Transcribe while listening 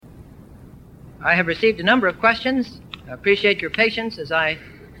I have received a number of questions. I appreciate your patience as I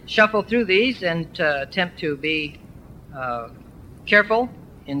shuffle through these and attempt to be careful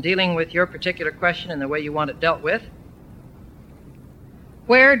in dealing with your particular question and the way you want it dealt with.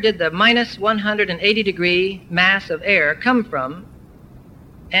 Where did the minus 180 degree mass of air come from,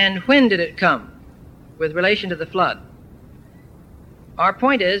 and when did it come with relation to the flood? Our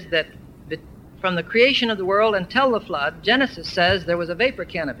point is that from the creation of the world until the flood, Genesis says there was a vapor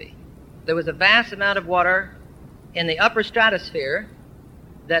canopy. There was a vast amount of water in the upper stratosphere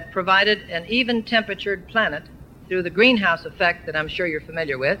that provided an even-temperatured planet through the greenhouse effect that I'm sure you're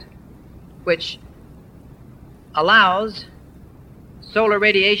familiar with, which allows solar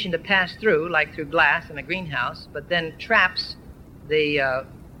radiation to pass through, like through glass in a greenhouse, but then traps the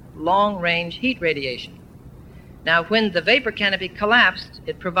long-range heat radiation. Now, when the vapor canopy collapsed,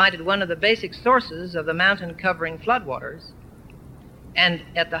 it provided one of the basic sources of the mountain-covering floodwaters. And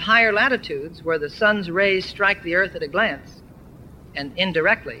at the higher latitudes, where the sun's rays strike the earth at a glance, and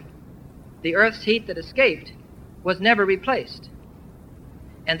indirectly, the earth's heat that escaped was never replaced.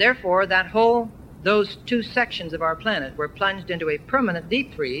 And therefore, those two sections of our planet were plunged into a permanent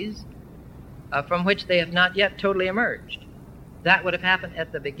deep freeze from which they have not yet totally emerged. That would have happened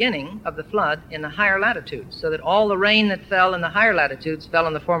at the beginning of the flood in the higher latitudes, so that all the rain that fell in the higher latitudes fell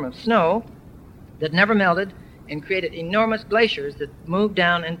in the form of snow that never melted and created enormous glaciers that moved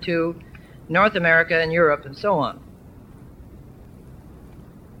down into North America and Europe and so on.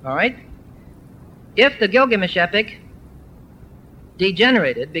 All right? If the Gilgamesh epic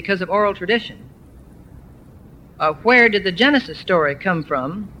degenerated because of oral tradition, where did the Genesis story come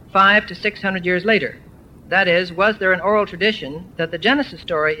from 500 to 600 years later? That is, was there an oral tradition that the Genesis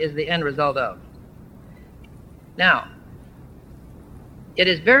story is the end result of? Now, it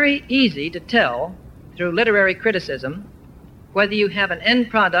is very easy to tell through literary criticism whether you have an end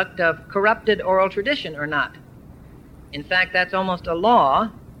product of corrupted oral tradition or not. In fact, that's almost a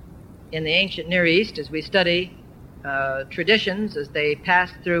law in the ancient Near East as we study traditions as they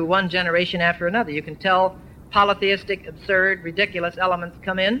pass through one generation after another. You can tell polytheistic, absurd, ridiculous elements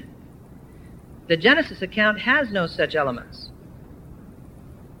come in. The Genesis account has no such elements.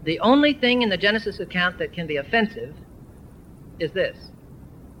 The only thing in the Genesis account that can be offensive is this: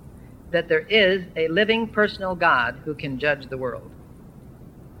 that there is a living personal God who can judge the world.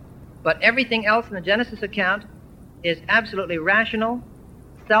 But everything else in the Genesis account is absolutely rational,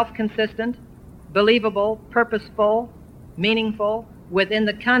 self-consistent, believable, purposeful, meaningful, within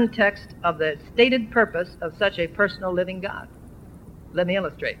the context of the stated purpose of such a personal living God. Let me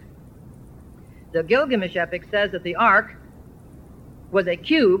illustrate. The Gilgamesh epic says that the ark was a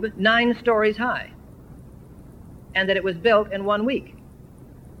cube 9 stories high, and that it was built in 1 week.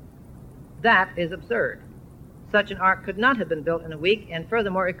 That is absurd. Such an ark could not have been built in a week, and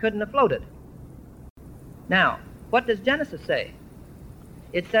furthermore, it couldn't have floated. Now, what does Genesis say?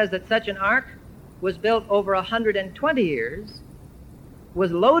 It says that such an ark was built over 120 years,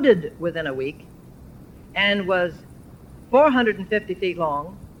 was loaded within a week, and was 450 feet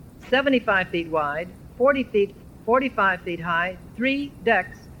long, 75 feet wide, 45 feet high, 3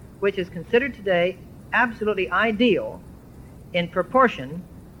 decks, which is considered today absolutely ideal in proportion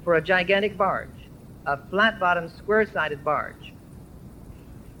for a gigantic barge, a flat-bottomed, square-sided barge.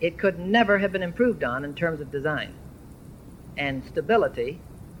 It could never have been improved on in terms of design and stability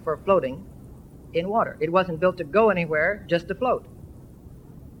for floating in water. It wasn't built to go anywhere, just to float.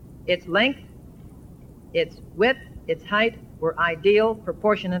 Its length, its width, its height were ideal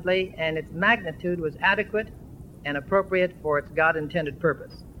proportionately, and its magnitude was adequate and appropriate for its God-intended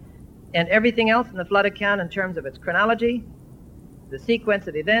purpose. And everything else in the flood account in terms of its chronology, the sequence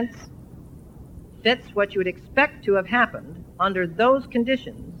of events, fits what you would expect to have happened under those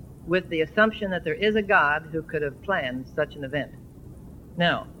conditions, with the assumption that there is a God who could have planned such an event.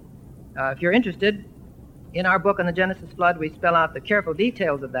 Now, if you're interested, in our book on the Genesis flood, we spell out the careful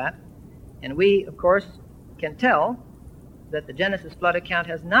details of that, and we, of course, can tell that the Genesis flood account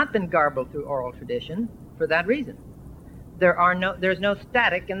has not been garbled through oral tradition for that reason. There's no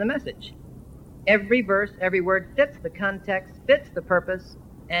static in the message. Every verse, every word fits the context, fits the purpose,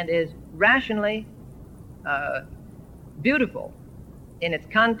 and is rationally beautiful in its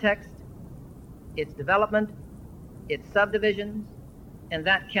context, its development, its subdivisions, and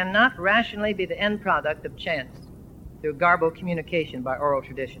that cannot rationally be the end product of chance through garbled communication by oral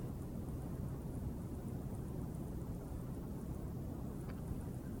tradition.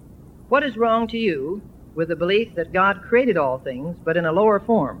 What is wrong to you with the belief that God created all things, but in a lower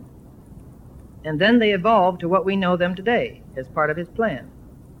form, and then they evolved to what we know them today as part of his plan?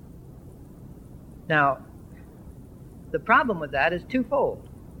 Now, the problem with that is twofold.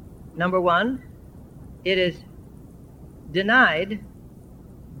 Number one, It is denied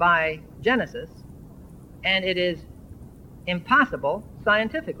by Genesis, and it is impossible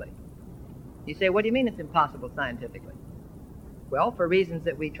scientifically. You say, what do you mean it's impossible scientifically? Well, for reasons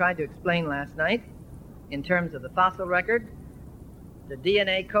that we tried to explain last night, in terms of the fossil record, the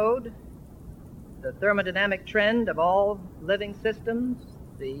DNA code, the thermodynamic trend of all living systems,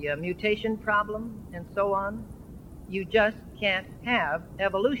 the mutation problem, and so on, you just can't have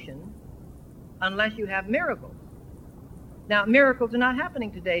evolution unless you have miracles. Now, miracles are not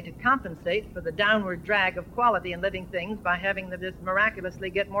happening today to compensate for the downward drag of quality in living things by having them just miraculously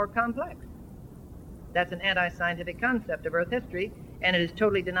get more complex. That's an anti-scientific concept of Earth history, and it is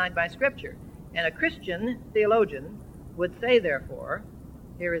totally denied by Scripture. And a Christian theologian would say, therefore,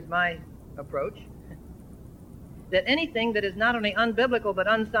 here is my approach, that anything that is not only unbiblical but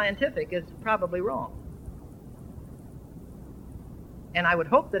unscientific is probably wrong. And I would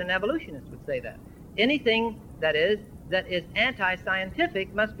hope that an evolutionist would say that. Anything that is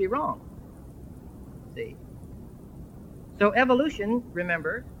anti-scientific must be wrong. See? So evolution,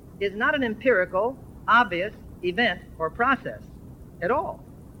 remember, is not an empirical, obvious event or process at all.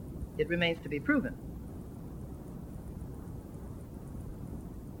 It remains to be proven.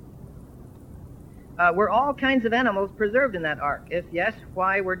 Were all kinds of animals preserved in that ark? If yes,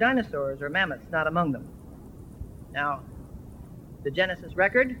 why were dinosaurs or mammoths not among them? Now, the Genesis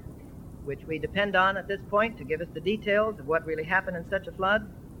record, which we depend on at this point to give us the details of what really happened in such a flood,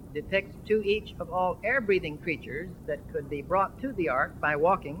 depicts to each of all air-breathing creatures that could be brought to the ark by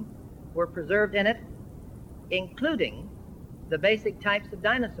walking were preserved in it, including the basic types of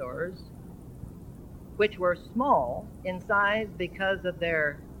dinosaurs, which were small in size because of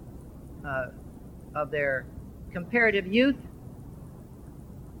their comparative youth.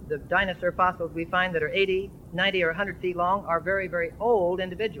 The dinosaur fossils we find that are 80, 90, or 100 feet long are very, very old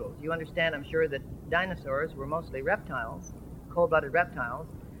individuals. You understand, I'm sure, that dinosaurs were mostly reptiles, cold-blooded reptiles,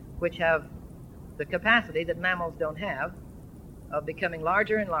 which have the capacity that mammals don't have of becoming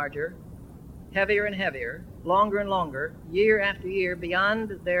larger and larger, heavier and heavier, longer and longer, year after year,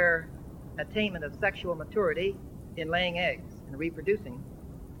 beyond their attainment of sexual maturity in laying eggs and reproducing.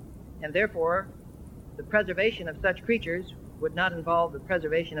 And therefore, the preservation of such creatures would not involve the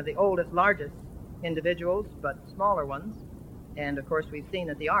preservation of the oldest, largest individuals, but smaller ones. And of course, we've seen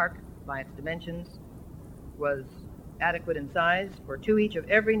that the ark, by its dimensions, was adequate in size for two each of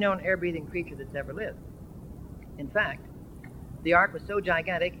every known air-breathing creature that's ever lived. In fact, the ark was so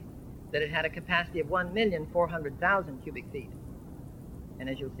gigantic that it had a capacity of 1,400,000 cubic feet. And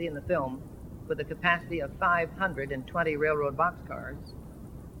as you'll see in the film, with a capacity of 520 railroad boxcars,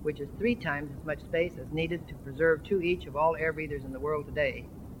 which is 3 times as much space as needed to preserve two each of all air breathers in the world today,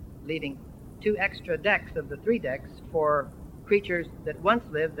 leaving 2 extra decks of the 3 decks for creatures that once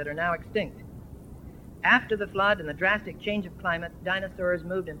lived that are now extinct. After the flood and the drastic change of climate, dinosaurs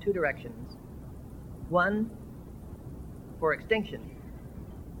moved in 2 directions. One, for extinction,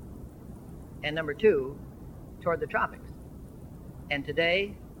 and number 2, toward the tropics. And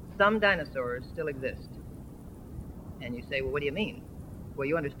today, some dinosaurs still exist. And you say, well, what do you mean? Well,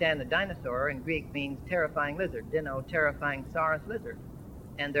 you understand that dinosaur in Greek means terrifying lizard, dino, terrifying saurus, lizard.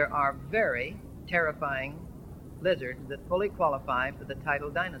 And there are very terrifying lizards that fully qualify for the title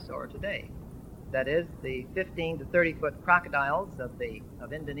dinosaur today. That is, the 15 to 30 foot crocodiles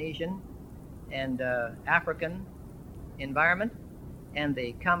of Indonesian and African environment, and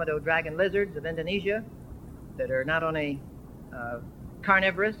the Komodo dragon lizards of Indonesia that are not only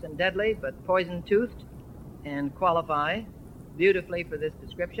carnivorous and deadly, but poison-toothed and qualify beautifully for this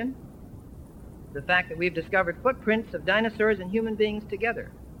description. The fact that we've discovered footprints of dinosaurs and human beings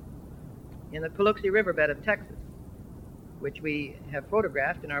together in the Paluxy riverbed of Texas, which we have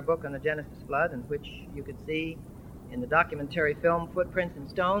photographed in our book on the Genesis flood, and which you could see in the documentary film Footprints in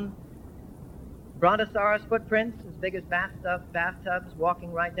Stone. Brontosaurus footprints as big as bathtubs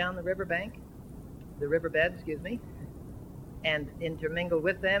walking right down the riverbed, and intermingled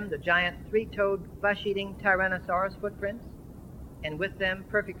with them the giant 3-toed flesh-eating Tyrannosaurus footprints, and with them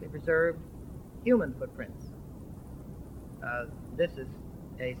perfectly preserved human footprints. This is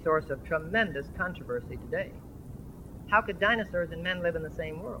a source of tremendous controversy today. How could dinosaurs and men live in the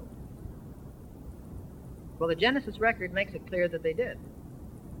same world? Well, the Genesis record makes it clear that they did.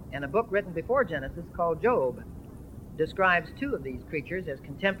 And a book written before Genesis called Job describes 2 of these creatures as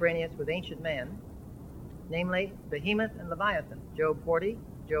contemporaneous with ancient man, namely Behemoth and Leviathan, Job 40,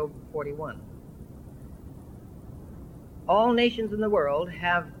 Job 41. All nations in the world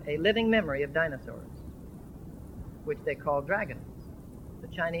have a living memory of dinosaurs, which they call dragons. The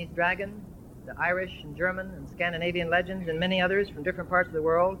Chinese dragon, the Irish and German and Scandinavian legends, and many others from different parts of the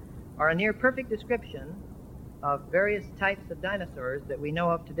world are a near perfect description of various types of dinosaurs that we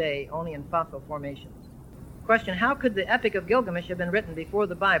know of today only in fossil formations. Question, how could the Epic of Gilgamesh have been written before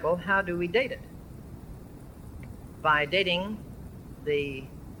the Bible? How do we date it? By dating the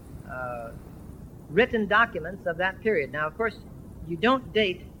written documents of that period. Now, of course, you don't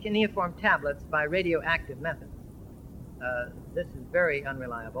date cuneiform tablets by radioactive methods. This is very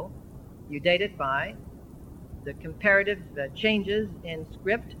unreliable. You date it by the comparative changes in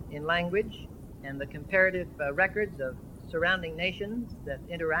script, in language, and the comparative records of surrounding nations that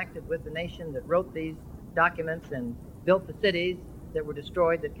interacted with the nation that wrote these documents and built the cities that were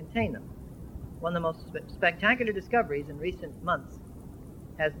destroyed that contain them. One of the most spectacular discoveries in recent months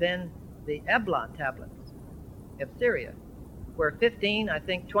has been the Ebla tablets of Syria, where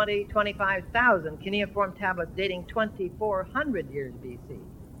 25,000 cuneiform tablets dating 2,400 years BC,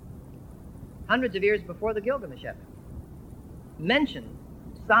 hundreds of years before the Gilgamesh epic, mention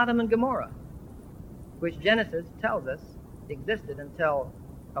Sodom and Gomorrah, which Genesis tells us existed until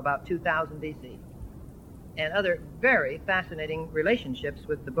about 2000 BC, and other very fascinating relationships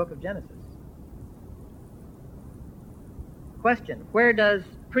with the book of Genesis. Question, where does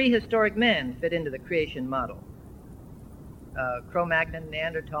prehistoric man fit into the creation model? Cro-Magnon,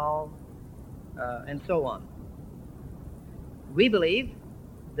 Neanderthal, and so on. We believe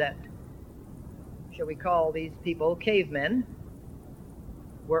that, shall we call these people cavemen,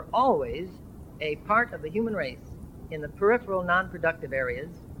 were always a part of the human race in the peripheral, non-productive areas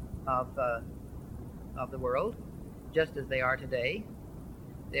of the world, just as they are today.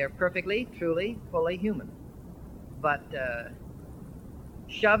 They are perfectly, truly, fully human, but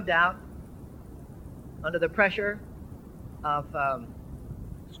shoved out under the pressure of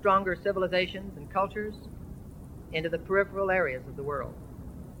stronger civilizations and cultures into the peripheral areas of the world.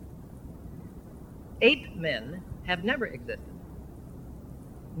 Ape men have never existed,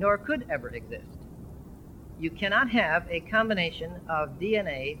 nor could ever exist. You cannot have a combination of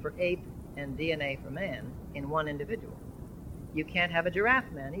DNA for ape and DNA for man in one individual. You can't have a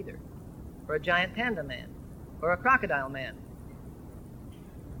giraffe man either, or a giant panda man, or a crocodile man.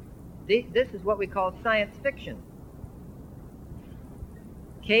 This is what we call science fiction.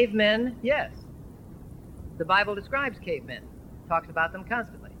 Cavemen, yes. The Bible describes cavemen, talks about them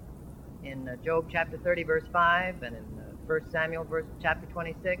constantly. In Job chapter 30, verse 5, and in 1 Samuel chapter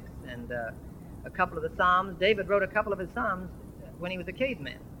 26, and a couple of the Psalms. David wrote a couple of his Psalms when he was a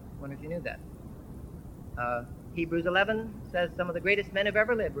caveman. I wonder if you knew that. Hebrews 11 says some of the greatest men who've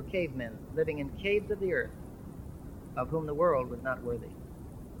ever lived were cavemen, living in caves of the earth, of whom the world was not worthy.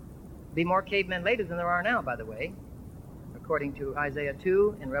 Be more cavemen later than there are now, by the way, according to Isaiah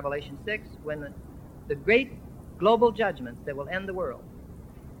 2 and Revelation 6, when the great global judgments that will end the world,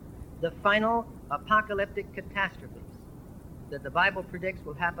 the final apocalyptic catastrophes that the Bible predicts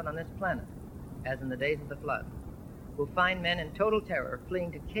will happen on this planet, as in the days of the flood, will find men in total terror,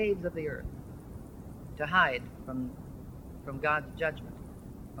 fleeing to caves of the earth, to hide from God's judgment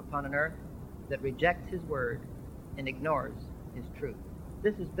upon an earth that rejects his word and ignores his truth.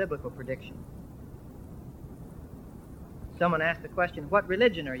 This is biblical prediction. Someone asked the question, what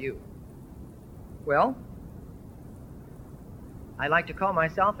religion are you? Well, I like to call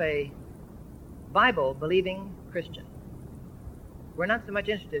myself a Bible-believing Christian. We're not so much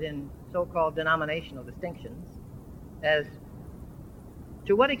interested in so-called denominational distinctions as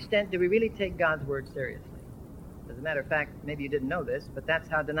to what extent do we really take God's word seriously. As a matter of fact, maybe you didn't know this, but that's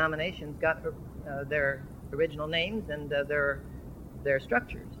how denominations got their original names and their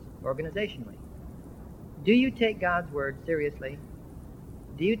structures organizationally. Do you take God's word seriously?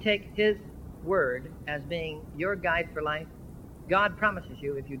 Do you take his word as being your guide for life? God promises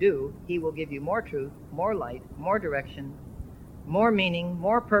you, if you do, he will give you more truth, more light, more direction, more meaning,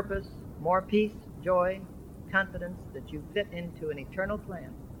 more purpose, more peace, joy, confidence, that you fit into an eternal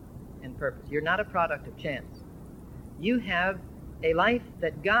plan and purpose. You're not a product of chance. You have a life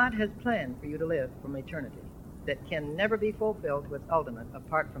that God has planned for you to live from eternity that can never be fulfilled to its ultimate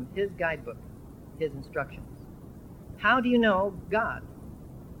apart from his guidebook, his instructions. How do you know God?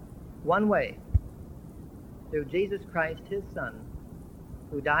 One way, through Jesus Christ, his Son,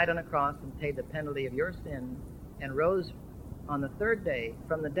 who died on a cross and paid the penalty of your sin and rose on the third day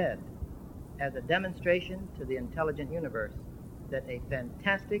from the dead as a demonstration to the intelligent universe that a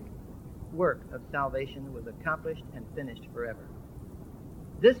fantastic work of salvation was accomplished and finished forever.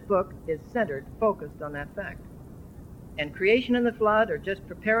 This book is centered, focused on that fact. And creation and the flood are just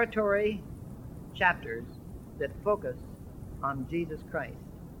preparatory chapters that focus on Jesus Christ,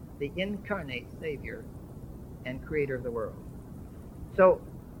 the incarnate Savior and Creator of the world. So,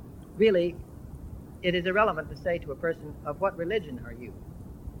 really, it is irrelevant to say to a person, of what religion are you?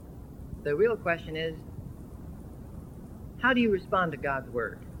 The real question is, how do you respond to God's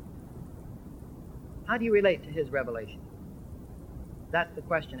Word? How do you relate to His revelation? That's the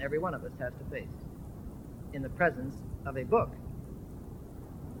question every one of us has to face in the presence of a book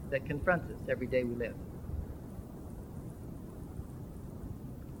that confronts us every day we live.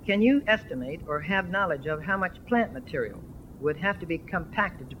 Can you estimate or have knowledge of how much plant material would have to be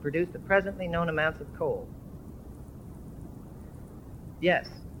compacted to produce the presently known amounts of coal? Yes,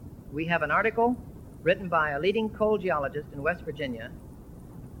 we have an article written by a leading coal geologist in West Virginia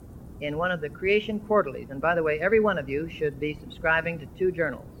in one of the Creation Quarterlies. And by the way, every one of you should be subscribing to 2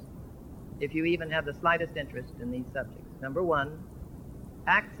 journals if you even have the slightest interest in these subjects. Number 1,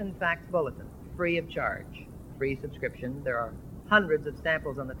 Acts and Facts Bulletin, free of charge, free subscription. There are hundreds of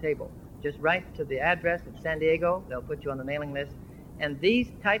samples on the table. Just write to the address of San Diego. They'll put you on the mailing list. And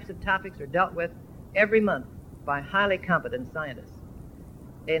these types of topics are dealt with every month by highly competent scientists.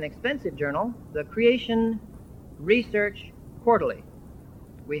 An expensive journal, the Creation Research Quarterly.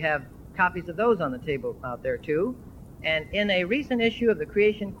 We have copies of those on the table out there too. And in a recent issue of the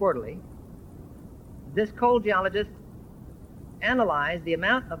Creation Quarterly, this coal geologist analyzed the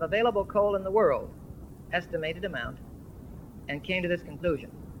amount of available coal in the world, estimated amount, and came to this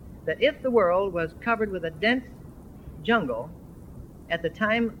conclusion, that if the world was covered with a dense jungle at the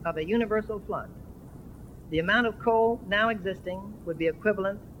time of a universal flood, the amount of coal now existing would be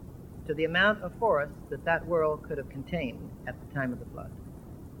equivalent to the amount of forests that that world could have contained at the time of the flood.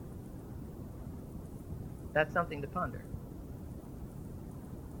 That's something to ponder.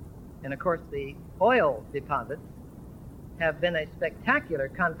 And of course, the oil deposits have been a spectacular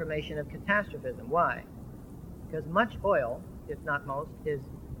confirmation of catastrophism. Why? Because much oil, if not most,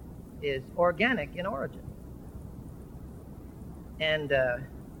 is organic in origin. And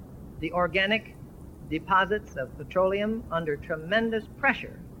the organic deposits of petroleum under tremendous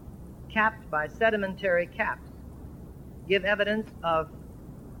pressure, capped by sedimentary caps, give evidence of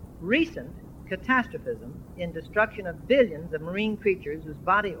recent catastrophism in destruction of billions of marine creatures whose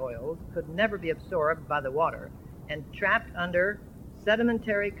body oils could never be absorbed by the water and trapped under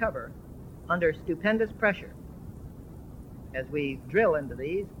sedimentary cover under stupendous pressure. As we drill into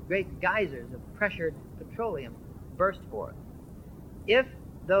these, great geysers of pressured petroleum burst forth. If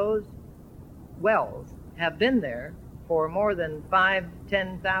those wells have been there for more than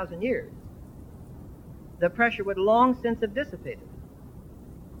 5,000-10,000 years, the pressure would long since have dissipated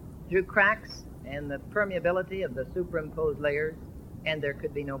through cracks and the permeability of the superimposed layers, and there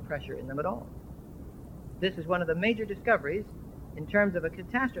could be no pressure in them at all. This is one of the major discoveries in terms of a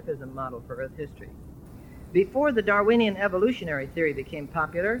catastrophism model for Earth history. Before the Darwinian evolutionary theory became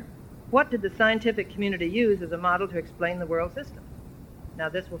popular, what did the scientific community use as a model to explain the world system? Now,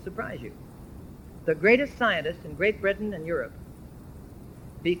 this will surprise you. The greatest scientists in Great Britain and Europe,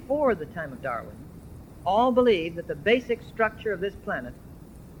 before the time of Darwin, all believed that the basic structure of this planet,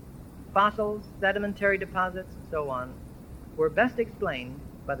 fossils, sedimentary deposits, and so on, were best explained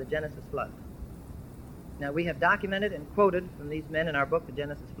by the Genesis flood. Now, we have documented and quoted from these men in our book, The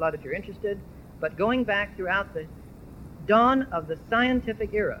Genesis Flood, if you're interested, but going back throughout the dawn of the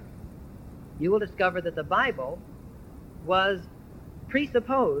scientific era, you will discover that the Bible was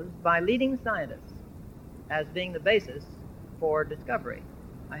presupposed by leading scientists as being the basis for discovery.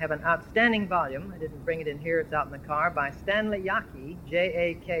 I have an outstanding volume, I didn't bring it in here, it's out in the car, by Stanley Yaki,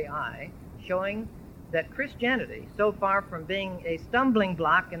 J-A-K-I, showing that Christianity, so far from being a stumbling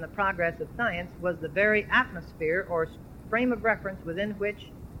block in the progress of science, was the very atmosphere or frame of reference within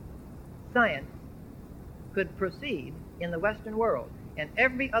which science could proceed in the Western world. And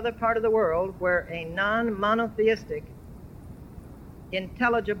every other part of the world where a non-monotheistic,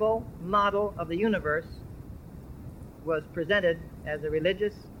 intelligible model of the universe was presented as a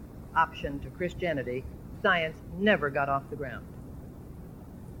religious option to Christianity, science never got off the ground.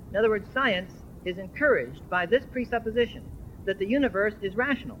 In other words, science is encouraged by this presupposition that the universe is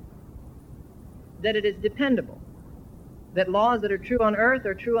rational, that it is dependable, that laws that are true on Earth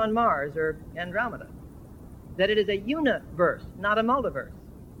are true on Mars or Andromeda, that it is a universe, not a multiverse,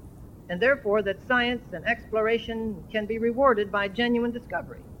 and therefore that science and exploration can be rewarded by genuine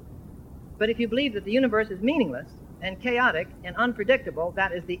discovery. But if you believe that the universe is meaningless and chaotic and unpredictable,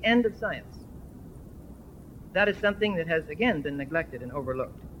 that is the end of science. That is something that has, again, been neglected and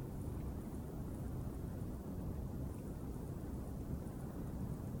overlooked.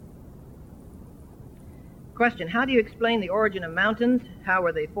 Question, how do you explain the origin of mountains? How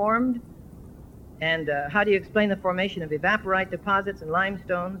were they formed? And how do you explain the formation of evaporite deposits and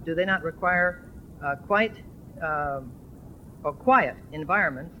limestones? Do they not require quiet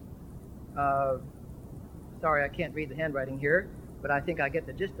environments? Sorry, I can't read the handwriting here, but I think I get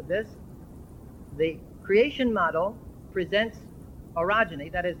the gist of this. The creation model presents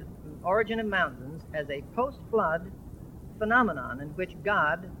orogeny, that is, origin of mountains, as a post-flood phenomenon in which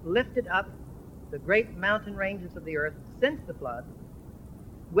God lifted up the great mountain ranges of the earth since the flood,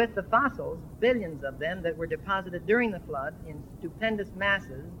 with the fossils, billions of them, that were deposited during the flood in stupendous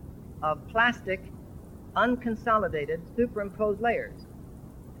masses of plastic, unconsolidated, superimposed layers.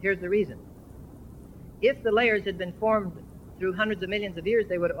 Here's the reason. If the layers had been formed through hundreds of millions of years,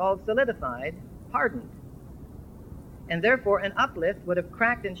 they would have all solidified, hardened, and therefore an uplift would have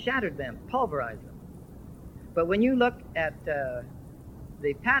cracked and shattered them, pulverized them. But when you look at the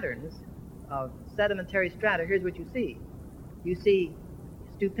patterns of sedimentary strata, here's what you see. You see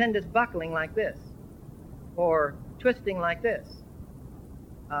stupendous buckling like this, or twisting like this,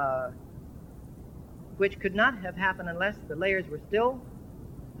 which could not have happened unless the layers were still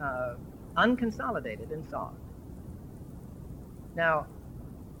unconsolidated and soft. Now,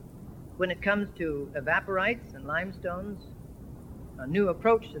 when it comes to evaporites and limestones, a new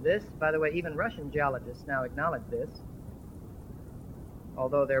approach to this, by the way, even Russian geologists now acknowledge this,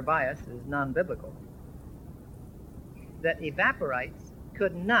 although their bias is non-biblical, that evaporites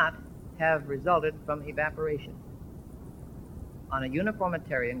could not have resulted from evaporation on a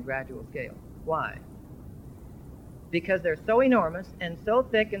uniformitarian gradual scale. Why? Because they're so enormous and so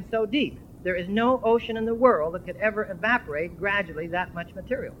thick and so deep. There is no ocean in the world that could ever evaporate gradually that much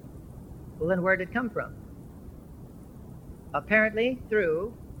material. Well, then where did it come from? Apparently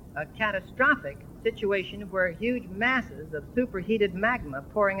through a catastrophic situation where huge masses of superheated magma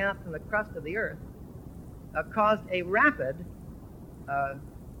pouring out from the crust of the earth caused a rapid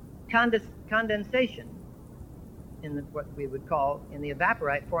condensation in what we would call in the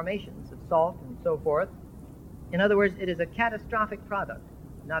evaporite formations of salt and so forth. In other words, it is a catastrophic product,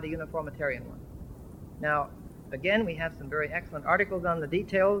 not a uniformitarian one. Now, again, we have some very excellent articles on the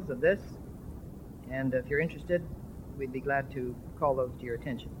details of this, and if you're interested, we'd be glad to call those to your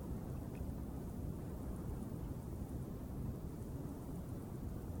attention.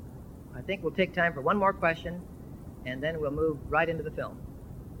 I think we'll take time for one more question, and then we'll move right into the film.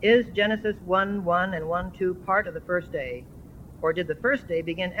 Is Genesis 1:1 and 1:2 part of the first day, or did the first day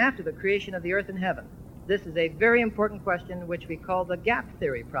begin after the creation of the earth and heaven? This is a very important question, which we call the gap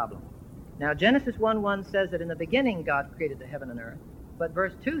theory problem. Now, Genesis 1:1 says that in the beginning God created the heaven and earth, but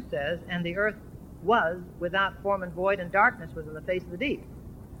verse 2 says, and the earth was without form and void, and darkness was in the face of the deep.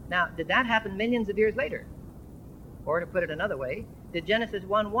 Now, did that happen millions of years later? Or to put it another way, did Genesis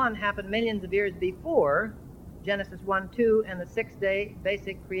 1:1 happen millions of years before Genesis 1:2 and the six-day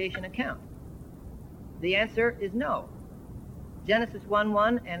basic creation account? The answer is no. Genesis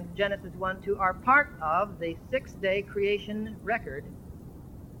 1:1 and Genesis 1:2 are part of the six-day creation record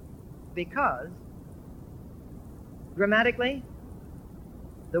because, grammatically,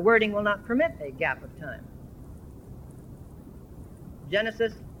 the wording will not permit a gap of time.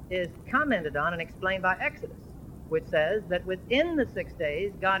 Genesis is commented on and explained by Exodus, which says that within the 6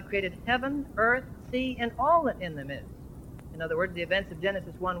 days, God created heaven, earth, sea, and all that in them is. In other words, the events of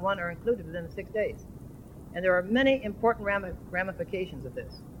Genesis 1:1 are included within the 6 days. And there are many important ramifications of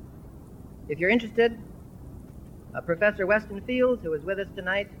this. If you're interested, Professor Weston Fields, who is with us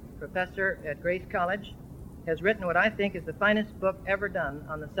tonight, professor at Grace College, has written what I think is the finest book ever done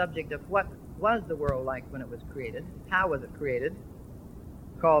on the subject of what was the world like when it was created, how was it created,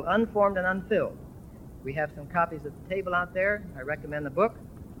 called Unformed and Unfilled. We have some copies at the table out there. I recommend the book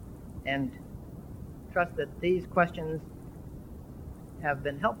and trust that these questions have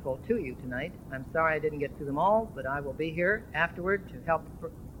been helpful to you tonight. I'm sorry I didn't get through them all, but I will be here afterward to help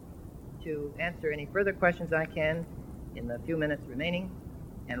to answer any further questions I can in the few minutes remaining.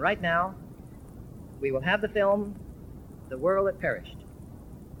 And right now, we will have the film, The World That Perished.